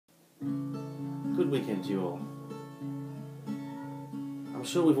Good weekend to you all. I'm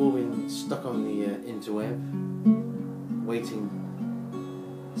sure we've all been stuck on the interweb, waiting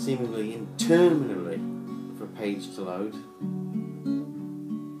seemingly interminably for a page to load,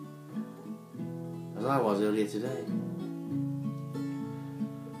 as I was earlier today. And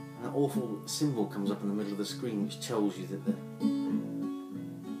that awful symbol comes up in the middle of the screen which tells you that the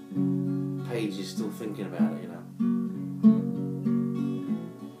page is still thinking about it, you know.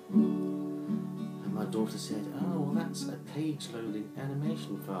 And my daughter said, "Oh, well, that's a page loading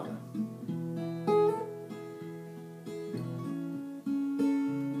animation, Father."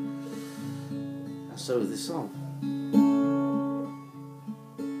 And so is this song.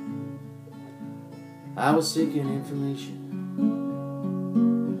 I was seeking information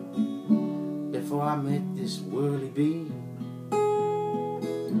before I met this whirly bee.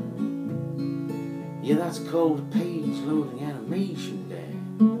 Yeah, that's called a page loading animation, Dad,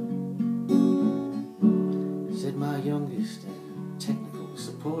 said my youngest and technical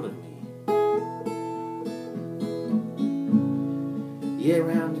support of me. Yeah,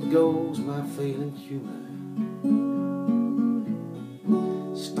 round it goes, my failing humour,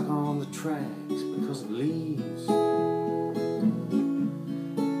 stuck on the tracks because of leaves.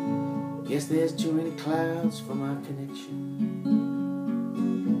 Guess there's too many clouds for my connection.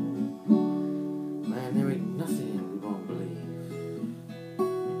 Man, there ain't nothing we won't believe.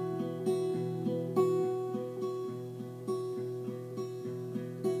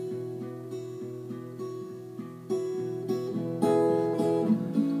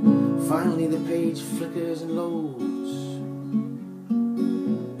 Finally the page flickers and loads.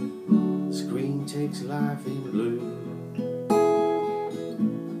 The screen takes life in blue.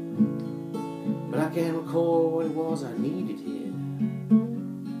 But I can't recall what it was I needed here.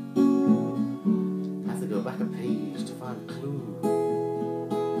 Have to go back a page to find a clue.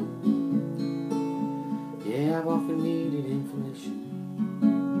 Yeah, I've often needed information,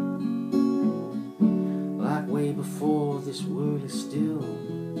 like way before this world is still.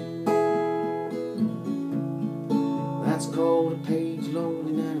 That's called a page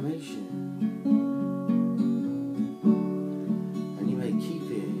loading animation, and you may keep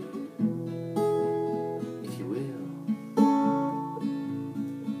it if you will.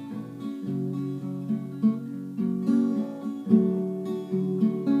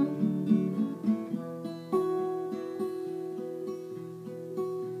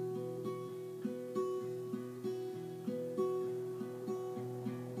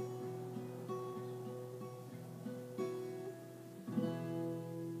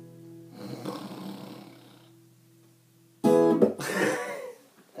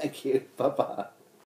 Thank you. Bye-bye.